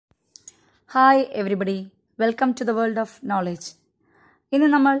Hi everybody, welcome to the world of knowledge. ഇന്ന്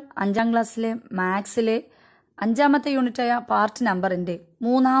നമ്മൾ 5ാം ക്ലാസ്സിലെ മാത്സിലെ 5ാമത്തെ യൂണിറ്റായ പാർട്ട് നമ്പറിൻ്റെ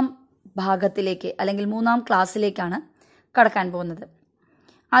 3ാം ഭാഗത്തിലേക്ക് അല്ലെങ്കിൽ 3ാം ക്ലാസ്സിലേക്കാണ് കടക്കാൻ പോകുന്നത്.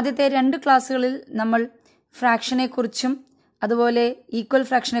 ആദ്യത്തെ 2 ക്ലാസ്സുകളിൽ നമ്മൾ ഫ്രാക്ഷനെക്കുറിച്ചും അതുപോലെ ഈക്വൽ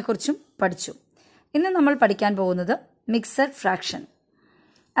ഫ്രാക്ഷനെക്കുറിച്ചും പഠിച്ചു. ഇന്ന് നമ്മൾ പഠിക്കാൻ പോകുന്നത് മിക്സഡ് ഫ്രാക്ഷൻ,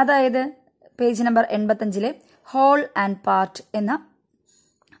 അതായത് page number 85 whole and part എന്ന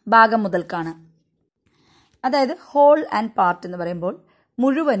ഭാഗം മുതൽക്കാണ്. അതായത് ഹോൾ ആൻഡ് പാർട്ട് എന്ന് പറയുമ്പോൾ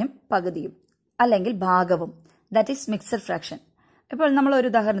മുഴുവനും പകുതിയും അല്ലെങ്കിൽ ഭാഗവും, ദാറ്റ് ഈസ് മിക്സഡ് ഫ്രാക്ഷൻ. ഇപ്പോൾ നമ്മൾ ഒരു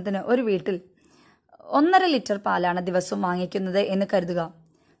ഉദാഹരണത്തിന് ഒരു വീട്ടിൽ 1.5 ലിറ്റർ പാലാണ് ദിവസവും വാങ്ങിക്കുന്നത് എന്ന് കരുതുക.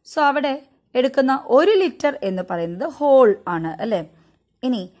 സോ അവിടെ എടുക്കുന്ന 1 ലിറ്റർ എന്ന് പറയുന്നത് ഹോൾ ആണ് അല്ലേ.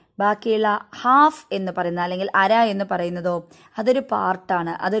 ഇനി ബാക്കിയുള്ള ഹാഫ് എന്ന് പറയുന്ന അല്ലെങ്കിൽ അര എന്ന് പറയുന്നതോ അതൊരു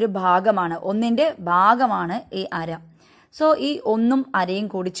പാർട്ടാണ്, അതൊരു ഭാഗമാണ്, ഒന്നിന്റെ ഭാഗമാണ് ഈ അര. സോ ഈ ഒന്നും അരയും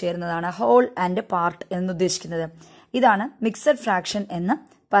കൂടി ചേർന്നതാണ് ഹോൾ ആൻഡ് പാർട്ട് എന്ന് ഉദ്ദേശിക്കുന്നത്. ഇതാണ് മിക്സഡ് ഫ്രാക്ഷൻ എന്ന്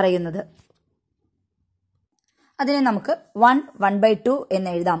പറയുന്നത്. അതിനെ നമുക്ക് 1/2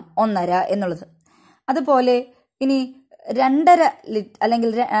 എന്ന് എഴുതാം, 1/2 എന്നുള്ളത്. അതുപോലെ ഇനി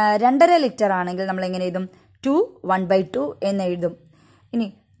 2.5 ലിറ്റർ ആണെങ്കിൽ നമ്മൾ എങ്ങനെ എഴുതും? 2/1/2 എന്ന് എഴുതും. ഇനി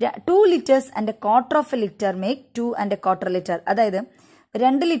 2 liters and a quarter of a liter make 2.25 liters. അതായത്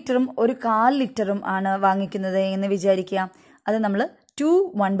 2 ലിറ്ററും 1/4 ലിറ്ററും ആണ് വാങ്ങിക്കുന്നത് എന്ന് വിചാരിക്കുക. അത് നമ്മൾ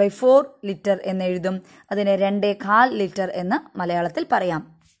 2/1/4 ലിറ്റർ എന്ന് എഴുതും. അതിനെ 2.25 ലിറ്റർ എന്ന് മലയാളത്തിൽ പറയാം.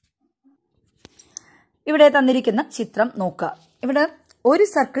 ഇവിടെ തന്നിരിക്കുന്ന ചിത്രം നോക്കുക. ഇവിടെ ഒരു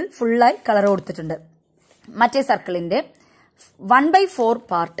സർക്കിൾ ഫുള്ളായി കളർ കൊടുത്തിട്ടുണ്ട്, മറ്റേ സർക്കിളിന്റെ 1/4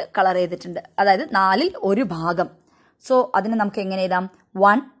 പാർട്ട് കളർ ചെയ്തിട്ടുണ്ട്, അതായത് 4ൽ 1 ഭാഗം. സോ അതിനെ നമുക്ക് എങ്ങനെ എഴുതാം?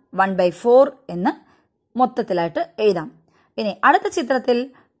 1/4 എന്ന് മൊത്തത്തിലായിട്ട് എഴുതാം. ഇനി അടുത്ത ചിത്രത്തിൽ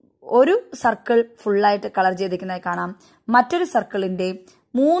ഒരു സർക്കിൾ ഫുള്ളായിട്ട് കളർ ചെയ്തിരിക്കുന്നതായി കാണാം. മറ്റൊരു സർക്കിളിന്റെ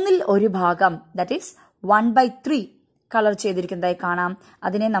 3ൽ 1 ഭാഗം, ദാറ്റ് ഈസ് 1/3 കളർ ചെയ്തിരിക്കുന്നതായി കാണാം.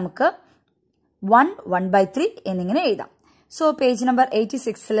 അതിനെ നമുക്ക് 1/3 എന്നിങ്ങനെ എഴുതാം. സോ പേജ് നമ്പർ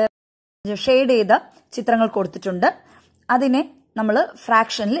 86 ഷെയ്ഡ് ചെയ്ത ചിത്രങ്ങൾ കൊടുത്തിട്ടുണ്ട്. അതിനെ നമ്മൾ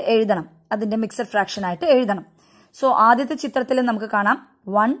ഫ്രാക്ഷനിൽ എഴുതണം, അതിന്റെ മിക്സഡ് ഫ്രാക്ഷൻ ആയിട്ട് എഴുതണം. സോ ആദ്യത്തെ ചിത്രത്തിൽ നമുക്ക് കാണാം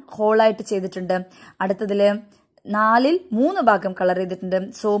 1 ഹോളായിട്ട് ചെയ്തിട്ടുണ്ട്. അടുത്തതില് 4ൽ 3 ഭാഗം കളർ ചെയ്തിട്ടുണ്ട്.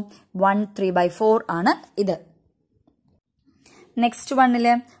 സോ 1/3/4 ആണ് ഇത്. നെക്സ്റ്റ്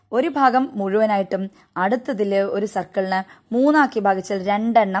 1ല് 1 ഭാഗം മുഴുവനായിട്ടും അടുത്തതില് ഒരു സർക്കിളിന് 3 ആക്കി ഭാഗിച്ചാൽ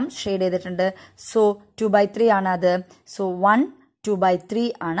 2 എണ്ണം ഷെയ്ഡ് ചെയ്തിട്ടുണ്ട്. സോ 2/3 ആണ് അത്. സോ 1/2/3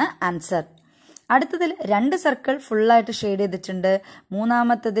 ആണ് ആൻസർ. അടുത്തതിൽ 2 സർക്കിൾ ഫുള്ളായിട്ട് ഷെയ്ഡ് ചെയ്തിട്ടുണ്ട്.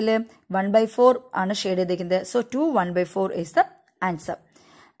 മൂന്നാമത്തതില് 1/4 ആണ് ഷെയ്ഡ് ചെയ്തിരിക്കുന്നത്. So 2/1/4 is the answer.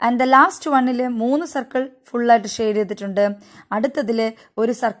 And the last 1ല് 3 circle ഫുള്ളായിട്ട് ഷെയ്ഡ് ചെയ്തിട്ടുണ്ട്. അടുത്തതില്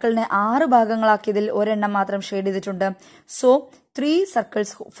ഒരു സർക്കിളിനെ 6 ഭാഗങ്ങളാക്കിയതിൽ ഒരെണ്ണം മാത്രം ഷെയ്ഡ് ചെയ്തിട്ടുണ്ട്. So 3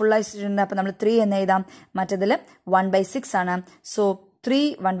 circles ഫുള്ളായിട്ടുണ്ട്. അപ്പൊ നമ്മൾ 3 എന്ന് എഴുതാം. മറ്റതില് 1/6 ആണ്. So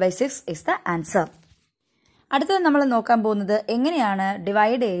 3/1/6 is the answer. അടുത്തത് നമ്മൾ നോക്കാൻ പോകുന്നത് എങ്ങനെയാണ്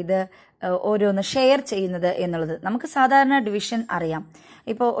ഡിവൈഡ് ചെയ്ത് ഓരോന്ന് ഷെയർ ചെയ്യുന്നത് എന്നുള്ളത്. നമുക്ക് സാധാരണ ഡിവിഷൻ അറിയാം.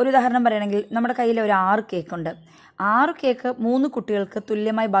 ഇപ്പോൾ ഒരു ഉദാഹരണം പറയുകയാണെങ്കിൽ നമ്മുടെ കയ്യിൽ ഒരു 6 കേക്ക് ഉണ്ട്. 6 കേക്ക് 3 കുട്ടികൾക്ക്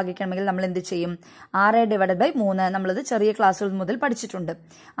തുല്യമായി ഭാഗിക്കണമെങ്കിൽ നമ്മൾ എന്ത് ചെയ്യും? 6/3 നമ്മളത് ചെറിയ ക്ലാസ്സുകൾ മുതൽ പഠിച്ചിട്ടുണ്ട്.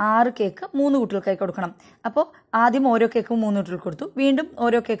 6 കേക്ക് 3 കുട്ടികൾക്കായി കൊടുക്കണം. അപ്പോൾ ആദ്യം ഓരോ കേക്കും 3 കുട്ടികൾക്ക് കൊടുത്തു, വീണ്ടും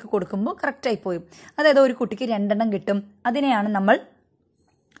ഓരോ കേക്ക് കൊടുക്കുമ്പോൾ കറക്റ്റായി പോയി. അതായത് ഒരു കുട്ടിക്ക് 2 എണ്ണം കിട്ടും. അതിനെയാണ് നമ്മൾ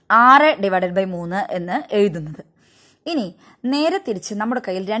 6/3 എന്ന് എഴുതുന്നത്. ഇനി നേരെ തിരിച്ച് നമ്മുടെ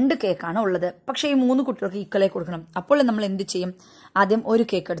കയ്യിൽ 2 കേക്കാണ് ഉള്ളത്, പക്ഷേ ഈ 3 കുട്ടികൾക്ക് ഈക്വലായി കൊടുക്കണം. അപ്പോൾ നമ്മൾ എന്ത് ചെയ്യും? ആദ്യം ഒരു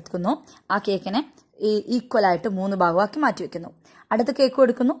കേക്ക് എടുക്കുന്നു, ആ കേക്കിനെ ഈക്വലായിട്ട് 3 ഭാഗമാക്കി മാറ്റി വെക്കുന്നു. അടുത്ത കേക്ക്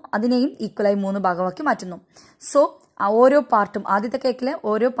എടുക്കുന്നു, അതിനെയും ഈക്വലായി 3 ഭാഗമാക്കി മാറ്റുന്നു. സോ ഓരോ പാർട്ടും, ആദ്യത്തെ കേക്കിലെ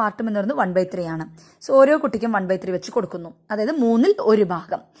ഓരോ പാർട്ടും എന്ന് പറയുന്നത് 1/3 ആണ്. സോ ഓരോ കുട്ടിക്കും 1/3 വെച്ച് കൊടുക്കുന്നു, അതായത് 3ൽ 1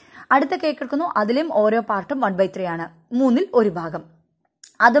 ഭാഗം. അടുത്ത കേക്ക് എടുക്കുന്നു, അതിലും ഓരോ പാർട്ടും 1/3 ആണ്, 3ൽ 1 ഭാഗം.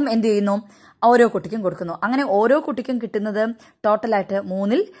 അതും എന്ത് ചെയ്യുന്നു? ഓരോ കുട്ടിക്കും കൊടുക്കുന്നു. അങ്ങനെ ഓരോ കുട്ടിക്കും കിട്ടുന്നത് ടോട്ടലായിട്ട്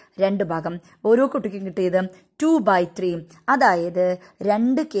 3ൽ 2 ഭാഗം. ഓരോ കുട്ടിക്കും കിട്ടിയത് 2/3. അതായത്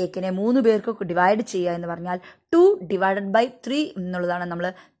 2 കേക്കിനെ 3 പേർക്ക് ഡിവൈഡ് ചെയ്യുക എന്ന് പറഞ്ഞാൽ 2/3 എന്നുള്ളതാണ് നമ്മൾ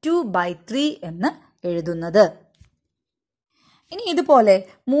 2/3 എന്ന് എഴുതുന്നത്. ഇനി ഇതുപോലെ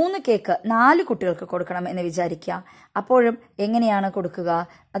 3 കേക്ക് 4 കുട്ടികൾക്ക് കൊടുക്കണം എന്ന് വിചാരിക്കുക. അപ്പോഴും എങ്ങനെയാണ് കൊടുക്കുക?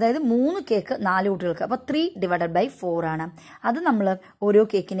 അതായത് 3 കേക്ക് 4 കുട്ടികൾക്ക്, അപ്പോൾ 3/4 ആണ്. അത് നമ്മൾ ഓരോ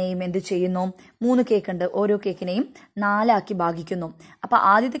കേക്കിനെയും എന്ത് ചെയ്യുന്നു? 3 കേക്ക് ഉണ്ട്, ഓരോ കേക്കിനെയും 4 ആക്കി ഭാഗിക്കുന്നു. അപ്പൊ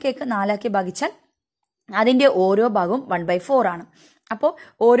ആദ്യത്തെ കേക്ക് 4 ആക്കി ഭാഗിച്ചാൽ അതിന്റെ ഓരോ ഭാഗവും 1/4 ആണ്. അപ്പോൾ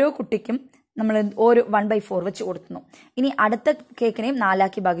ഓരോ കുട്ടിക്കും നമ്മൾ ഒരു 1/4 വെച്ച് കൊടുക്കുന്നു. ഇനി അടുത്ത കേക്കിനെയും 4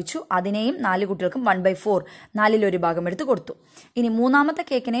 ആക്കി ഭാഗിച്ചു. അതിനെയും 4 കുട്ടികൾക്കും 1/4 4-1 ഭാഗം എടുത്ത് കൊടുത്തു. ഇനി മൂന്നാമത്തെ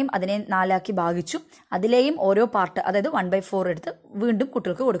കേക്കിനെയും അതിനെ 4 ആക്കി ഭാഗിച്ചു. അതിലെയും ഓരോ പാർട്ട്, അതായത് 1/4 എടുത്ത് വീണ്ടും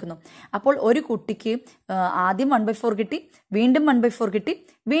കുട്ടികൾക്ക് കൊടുക്കുന്നു. അപ്പോൾ ഒരു കുട്ടിക്ക് ആദ്യം 1/4 കിട്ടി, വീണ്ടും 1/4 കിട്ടി,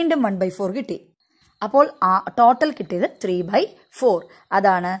 വീണ്ടും 1/4 കിട്ടി. അപ്പോൾ ടോട്ടൽ കിട്ടിയത് 3/4.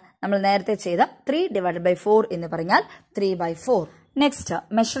 അതാണ് നമ്മൾ നേരത്തെ ചെയ്ത 3/4 എന്ന് പറഞ്ഞാൽ 3/4. Next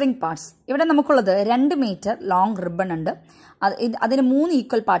measuring parts. ഇവിടെ നമുക്കുള്ളത് 2 മീറ്റർ ലോങ് റിബൺ ഉണ്ട്. അതിന് 3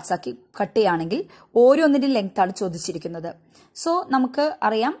 ഈക്വൽ പാർട്സ് ആക്കി കട്ട് ചെയ്യുകയാണെങ്കിൽ ഓരോന്നിന്റെയും ലെങ്ത് ആണ് ചോദിച്ചിരിക്കുന്നത്. സോ നമുക്ക്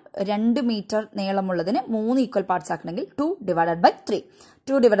അറിയാം 2 മീറ്റർ നീളമുള്ളതിന് 3 ഈക്വൽ പാർട്സ് ആക്കണമെങ്കിൽ 2/3.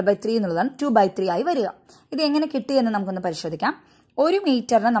 2/3 എന്നുള്ളതാണ് 2/3 ആയി വരിക. ഇത് എങ്ങനെ കിട്ടിയെന്ന് നമുക്കൊന്ന് പരിശോധിക്കാം. 1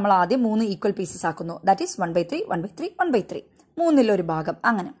 മീറ്ററിന് നമ്മൾ ആദ്യം 3 ഈക്വൽ പീസസ് ആക്കുന്നു. ദാറ്റ് ഈസ് 1/3 1/3 1/3 3-1 ഭാഗം.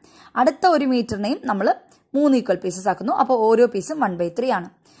 അങ്ങനെ അടുത്ത 1 മീറ്ററിനെയും നമ്മൾ 3 ഈക്വൽ പീസസ് ആക്കുന്നു. അപ്പോൾ ഓരോ പീസും 1/3 ആണ്.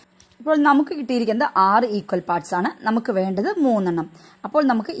 ഇപ്പോൾ നമുക്ക് കിട്ടിയിരിക്കുന്നത് 6 ഈക്വൽ പാർട്സ് ആണ്. നമുക്ക് വേണ്ടത് 3 എണ്ണം. അപ്പോൾ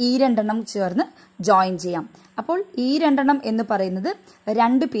നമുക്ക് ഈ 2 എണ്ണം ചേർന്ന് ജോയിൻ ചെയ്യാം. അപ്പോൾ ഈ 2 എണ്ണം എന്ന് പറയുന്നത്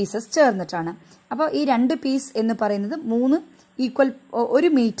 2 പീസസ് ചേർന്നിട്ടാണ്. അപ്പോൾ ഈ 2 പീസ് എന്ന് പറയുന്നത് 1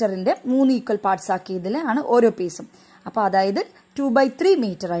 മീറ്ററിന്റെ 3 ഈക്വൽ പാർട്സ് ആക്കിയതിലാണ് ഓരോ പീസും. അപ്പോൾ അതായത് 2/3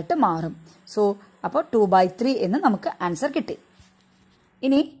 മീറ്റർ ആയിട്ട് മാറും. സോ അപ്പോൾ 2/3 എന്ന് നമുക്ക് ആൻസർ കിട്ടി.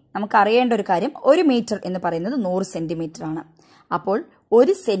 ഇനി നമുക്ക് അറിയേണ്ട ഒരു കാര്യം, 1 മീറ്റർ എന്ന് പറയുന്നത് 100 സെന്റിമീറ്റർ ആണ്. അപ്പോൾ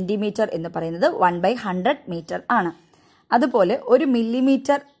 1 സെന്റിമീറ്റർ എന്ന് പറയുന്നത് 1/100 മീറ്റർ ആണ്. അതുപോലെ 1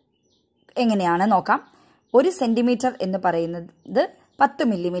 മില്ലിമീറ്റർ എങ്ങനെയാണ് നോക്കാം. 1 സെന്റിമീറ്റർ എന്ന് പറയുന്നത് 10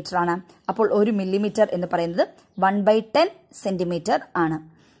 മില്ലിമീറ്റർ ആണ്. അപ്പോൾ 1 മില്ലിമീറ്റർ എന്ന് പറയുന്നത് 1/10 സെന്റിമീറ്റർ ആണ്.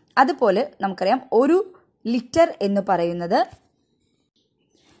 അതുപോലെ നമുക്കറിയാം 1 ലിറ്റർ എന്ന് പറയുന്നത്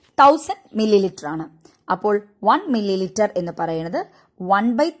 1000 മില്ലി ലിറ്റർ ആണ്. അപ്പോൾ 1 മില്ലി ലിറ്റർ എന്ന് പറയുന്നത്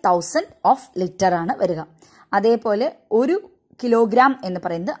 1/1000 ഓഫ് ലിറ്റർ ആണ് വരിക. അതേപോലെ 1 കിലോഗ്രാം എന്ന്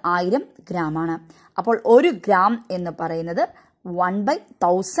പറയുന്നത് 1000 ഗ്രാം ആണ്. അപ്പോൾ 1 ഗ്രാം എന്ന് പറയുന്നത്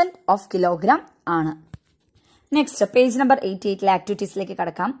 1/1000 ഓഫ് കിലോഗ്രാം ആണ്. നെക്സ്റ്റ് പേജ് നമ്പർ 88 ആക്ടിവിറ്റീസിലേക്ക്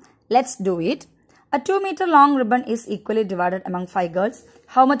കടക്കാം. Let's do it. A 2 meter long ribbon is equally divided among 5 girls.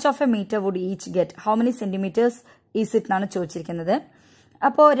 How much of a meter would each get? How many centimeters is it എന്നാണ് ചോദിച്ചിരിക്കുന്നത്.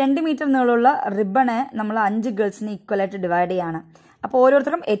 അപ്പോൾ 2 metre നീളമുള്ള ribbon നമ്മൾ 5 ഗേൾസിന് equal ആയിട്ട് divide ചെയ്യാണ്. അപ്പോൾ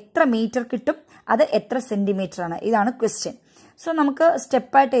ഓരോരുത്തരും എത്ര മീറ്റർ കിട്ടും, അത് എത്ര സെന്റിമീറ്റർ ആണ്, ഇതാണ് ക്വസ്റ്റ്യൻ. സോ നമുക്ക്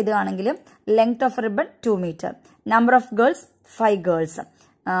സ്റ്റെപ്പായിട്ട് എഴുതുകയാണെങ്കിൽ length of ribbon 2 metre, number of girls 5 girls,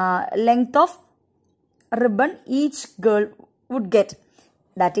 length of ribbon each girl would get,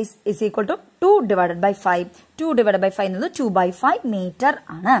 that is equal to 2/5. 2/5 എന്നത് 2/5 മീറ്റർ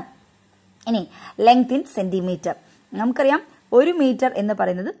ആണ്. ഇനി ലെങ്ത് ഇൻ സെന്റിമീറ്റർ. നമുക്കറിയാം 1 മീറ്റർ എന്ന്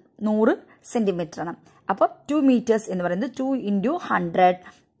പറയുന്നത് 100 സെന്റിമീറ്റർ ആണ്. അപ്പോൾ 2 മീറ്റേഴ്സ് എന്ന് പറയുന്നത് 2 ×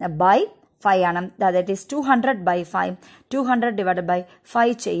 100/5 ആണ്. That is 200/5.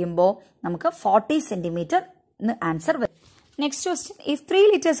 200/5 ചെയ്യുമ്പോൾ നമുക്ക് 40 സെന്റിമീറ്റർ ആൻസർ വരും. Next question, if 3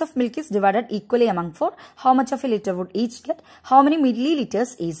 liters of milk is divided equally among 4, how much of a liter would each get? How many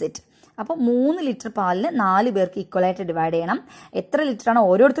milliliters is it? അപ്പോൾ 3 ലിറ്റർ പാലിന് 4 പേർക്ക് ഈക്വൽ ആയിട്ട് ഡിവൈഡ് ചെയ്യണം. എത്ര ലിറ്റർ ആണ്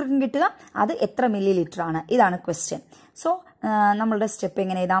ഓരോരുത്തർക്കും കിട്ടുക, അത് എത്ര മില്ലി ലിറ്റർ ആണ്, ഇതാണ് ക്വസ്റ്റ്യൻ. സോ നമ്മളുടെ സ്റ്റെപ്പ്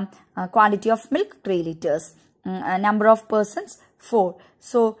എങ്ങനെ എഴുതാം. Quantity of milk 3 liters, number of persons 4.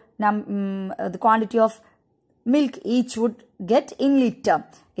 So the quantity of milk each would get in liter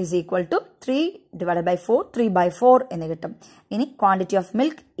is equal to 3/4, 3/4 എന്ന് കിട്ടും. ഇനി quantity of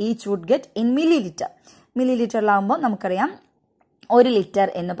milk each would get in milli litre. Milli ലിറ്ററിലാവുമ്പോൾ നമുക്കറിയാം 1 litre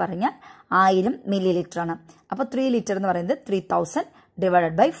എന്ന് പറഞ്ഞാൽ 1000 milli litre ആണ്. അപ്പോൾ 3 litre എന്ന് പറയുന്നത്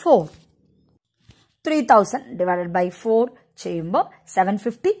 3000/4. 3000/4 ചെയ്യുമ്പോൾ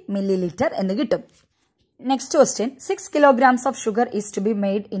 750 മില്ലി ലിറ്റർ എന്ന് കിട്ടും. Next question, 6 kilograms of sugar is to be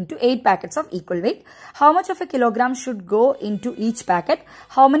made into 8 packets of equal weight. How much of a kilogram should go into each packet?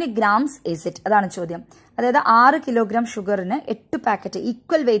 How many grams is it? അതാണ് ചോദ്യം. അതായത് 6 kilogram ഷുഗറിന് 8 packet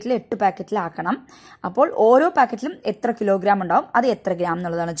equal വെയിറ്റിൽ 8 പാക്കറ്റിലാക്കണം. അപ്പോൾ ഓരോ പാക്കറ്റിലും എത്ര kilogram ഉണ്ടാവും, അത് എത്ര gram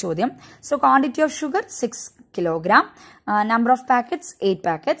എന്നുള്ളതാണ് ചോദ്യം. So quantity of sugar 6 kilogram, number of packets 8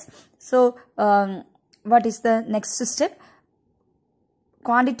 packets. So what is the next step?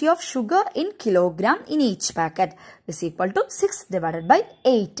 Quantity of sugar in kilogram in each packet is equal to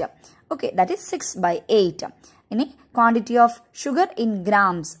 6/8. Okay, that is 6/8. ഇനി quantity of sugar in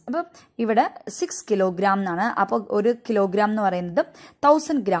grams. അപ്പം ഇവിടെ 6 kilogram എന്നാണ്. അപ്പോൾ 1 kilogram എന്ന് പറയുന്നത്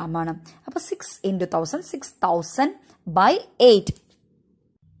 1000 gram ആണ്. അപ്പോൾ 6 × 1000, 6000/8.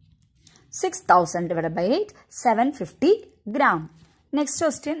 6000/8, 750 gram. Next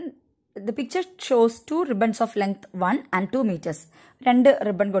question, The picture shows two ribbons of length 1 and 2 meters. രണ്ട്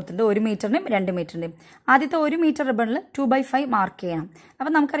റിബൺ കൊടുത്തിട്ടുണ്ട്, 1 മീറ്ററിന്റെയും 2 മീറ്ററിന്റെയും. ആദ്യത്തെ 1 മീറ്റർ റിബണിൽ 2/5 മാർക്ക് ചെയ്യണം.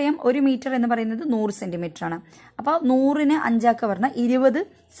 അപ്പം നമുക്കറിയാം 1 മീറ്റർ എന്ന് പറയുന്നത് 100 സെന്റിമീറ്റർ ആണ്. അപ്പോൾ 100നെ 5 പറഞ്ഞാൽ 20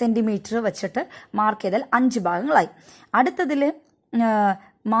 സെന്റിമീറ്റർ വെച്ചിട്ട് മാർക്ക് ചെയ്താൽ 5 ഭാഗങ്ങളായി. അടുത്തതിൽ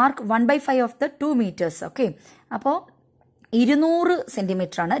mark 1/5 of the 2 metres. Okay, അപ്പോൾ 200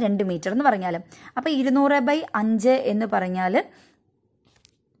 സെന്റിമീറ്റർ ആണ് 2 മീറ്റർ എന്ന് പറഞ്ഞാൽ. അപ്പോൾ 200/5 എന്ന് പറഞ്ഞാൽ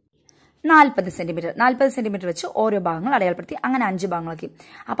 40 സെന്റിമീറ്റർ. 40 സെന്റിമീറ്റർ വെച്ച് ഓരോ ഭാഗങ്ങൾ അടയാളപ്പെടുത്തി അങ്ങനെ 5 ഭാഗങ്ങളാക്കി.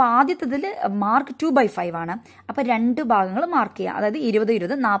 അപ്പോൾ ആദ്യത്തതിൽ മാർക്ക് 2/5 ആണ്. അപ്പോൾ 2 ഭാഗങ്ങൾ മാർക്ക് ചെയ്യുക. അതായത്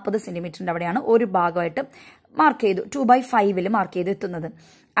 20 40 സെന്റിമീറ്ററിന്റെ അവിടെയാണ് ഒരു ഭാഗമായിട്ട് മാർക്ക് ചെയ്തു, 2/5 മാർക്ക് ചെയ്ത് എത്തുന്നത്.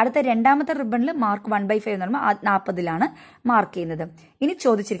 അടുത്ത രണ്ടാമത്തെ റിബണിൽ മാർക്ക് 1/5 എന്ന് പറയുമ്പോൾ 40 മാർക്ക് ചെയ്യുന്നത്. ഇനി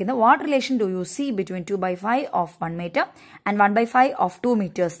ചോദിച്ചിരിക്കുന്നത് what relation do you see between 2/5 of 1 metre and 1/5 of 2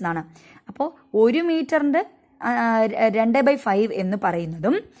 metres എന്നാണ്. അപ്പോൾ 1 മീറ്ററിന്റെ 2/5 എന്ന്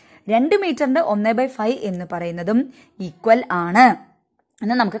പറയുന്നതും 2 മീറ്ററിന്റെ 1/5 എന്ന് പറയുന്നതും ഈക്വൽ ആണ്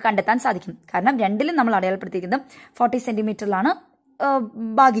എന്ന് നമുക്ക് കണ്ടെത്താൻ സാധിക്കും. കാരണം രണ്ടിലും നമ്മൾ അടയാളപ്പെടുത്തിയിരിക്കുന്നത് 40 സെന്റിമീറ്ററിലാണ്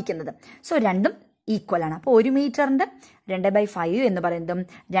ഭാഗിക്കുന്നത്. സോ രണ്ടും ഈക്വൽ ആണ്. അപ്പോൾ 1 മീറ്ററിന്റെ 2/5 എന്ന് പറയുന്നതും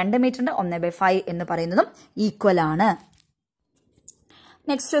 2 മീറ്ററിന്റെ 1/5 എന്ന് പറയുന്നതും ഈക്വൽ ആണ്.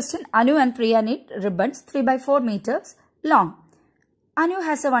 Next question. Anu and Priya need ribbons 3/4 meters long. Anu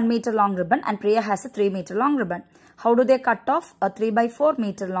has a 1 meter long ribbon and Priya has a 3 meter long ribbon. How do they cut off a 3/4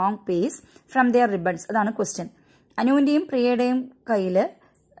 meter long piece from their ribbons? അതാണ് question. അനുവിന്റെയും പ്രിയയുടെയും കയ്യിൽ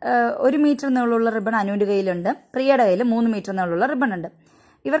 1 metre നീളമുള്ള ribbon അനുവിന്റെ കയ്യിലുണ്ട്, പ്രിയയുടെ കയ്യിൽ 3 metre നീളമുള്ള ribbon ഉണ്ട്.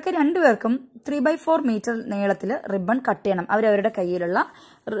 ഇവർക്ക് രണ്ടുപേർക്കും 3/4 മീറ്റർ നീളത്തിൽ റിബൺ കട്ട് ചെയ്യണം അവരവരുടെ കയ്യിലുള്ള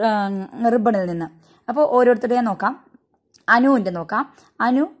റിബണിൽ നിന്ന്. അപ്പോൾ ഓരോരുത്തരുടെയും നോക്കാം. അനുവിന്റെ നോക്കാം.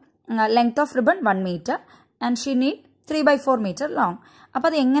 Anu length of ribbon 1 meter and she need 3/4 meter long. അപ്പോൾ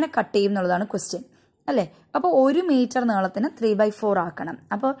അത് എങ്ങനെ കട്ട് ചെയ്യും എന്നുള്ളതാണ് ക്വസ്റ്റ്യൻ അല്ലേ. അപ്പോൾ 1 മീറ്റർ നീളത്തിന് 3/4 ആക്കണം.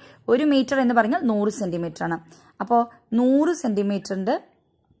 അപ്പോൾ 1 മീറ്റർ എന്ന് പറഞ്ഞാൽ 100 സെന്റിമീറ്റർ ആണ്. അപ്പോൾ 100 സെന്റിമീറ്ററിന്റെ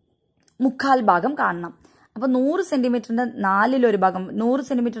 1/4 ഭാഗം കാണണം. അപ്പോൾ 100 സെന്റിമീറ്ററിന്റെ 4 ഭാഗം, 100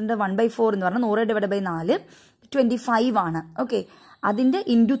 സെന്റിമീറ്ററിന്റെ 1/4 എന്ന് പറഞ്ഞാൽ 100/4 25 ആണ്. ഓക്കെ, അതിന്റെ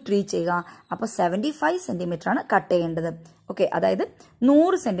ഇൻറ്റു 3 ചെയ്യുക. അപ്പോൾ 75 സെന്റിമീറ്റർ ആണ് കട്ട് ചെയ്യേണ്ടത്. ഓക്കെ, അതായത്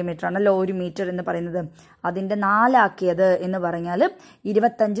 100 സെന്റിമീറ്റർ ആണല്ലോ 1 മീറ്റർ എന്ന് പറയുന്നത്. അതിന്റെ 4 ആക്കിയത് എന്ന് പറഞ്ഞാൽ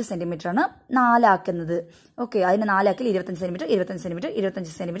 25 സെന്റിമീറ്റർ ആണ് 4 ആക്കുന്നത്. ഓക്കെ, അതിന് 4 ആക്കിയാൽ 25 സെന്റിമീറ്റർ 25 സെന്റിമീറ്റർ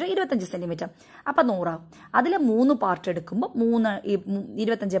 25 സെന്റിമീറ്റർ 25 സെന്റിമീറ്റർ. അപ്പം 100 ആവും. അതിൽ 3 പാർട്ട് എടുക്കുമ്പോൾ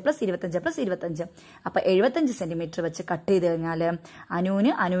 25 + 25 + 25. അപ്പം 75 സെന്റിമീറ്റർ വെച്ച് കട്ട് ചെയ്ത് കഴിഞ്ഞാൽ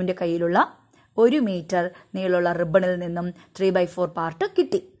അനുവിന്റെ കയ്യിലുള്ള 1 മീറ്റർ നീളമുള്ള റിബണിൽ നിന്നും 3/4 പാർട്ട്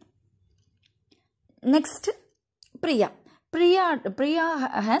കിട്ടി. Next Priya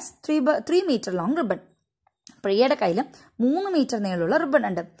has 3 meter long ribbon. പ്രിയയുടെ കയ്യിൽ 3 മീറ്റർ നീളമുള്ള റിബൺ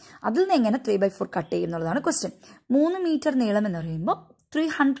ഉണ്ട്. അതിൽ നിന്ന് എങ്ങനെ 3/4 കട്ട് ചെയ്യുന്നുള്ളതാണ് ക്വസ്റ്റ്യൻ. 3 മീറ്റർ നീളം എന്ന് പറയുമ്പോൾ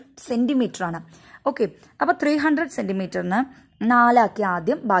 300 സെന്റിമീറ്റർ ആണ്. ഓക്കെ, അപ്പോൾ 300 സെന്റിമീറ്ററിന് 4 ആക്കി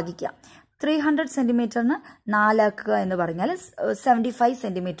ആദ്യം ഭാഗിക്കുക. 300 സെന്റിമീറ്ററിന് 4 ആക്കുക എന്ന് പറഞ്ഞാൽ 75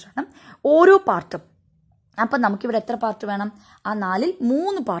 സെന്റിമീറ്റർ ആണ് ഓരോ പാർട്ടും. അപ്പം നമുക്കിവിടെ എത്ര പാർട്ട് വേണം? ആ 4ൽ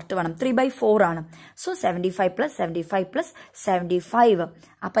 3 പാർട്ട് വേണം. 3/4 ആണ്. സോ 75 + 75 + 75.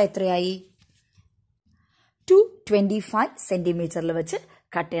 അപ്പം എത്രയായി? 225 സെന്റിമീറ്ററിൽ വെച്ച്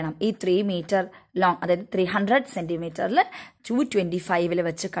കട്ട് ചെയ്യണം. ഈ 3 മീറ്റർ ലോങ്, അതായത് 300 സെന്റിമീറ്ററിൽ 225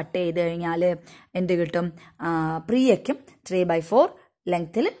 വെച്ച് കട്ട് ചെയ്ത് കഴിഞ്ഞാൽ എന്ത് കിട്ടും? പ്രിയയ്ക്കും 3/4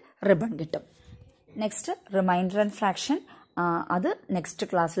 ലെങ്ത്തിൽ റിബൺ കിട്ടും. Next reminder and fraction. അത് നെക്സ്റ്റ്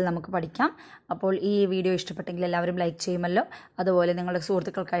ക്ലാസ്സിൽ നമുക്ക് പഠിക്കാം. അപ്പോൾ ഈ വീഡിയോ ഇഷ്ടപ്പെട്ടെങ്കിൽ എല്ലാവരും ലൈക്ക് ചെയ്യുമല്ലോ. അതുപോലെ നിങ്ങളുടെ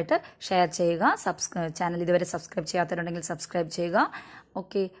സുഹൃത്തുക്കൾക്കായിട്ട് ഷെയർ ചെയ്യുക. ചാനൽ ഇതുവരെ സബ്സ്ക്രൈബ് ചെയ്യാത്തവരുണ്ടെങ്കിൽ സബ്സ്ക്രൈബ് ചെയ്യുക.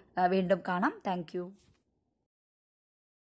 ഓക്കെ, വീണ്ടും കാണാം. താങ്ക്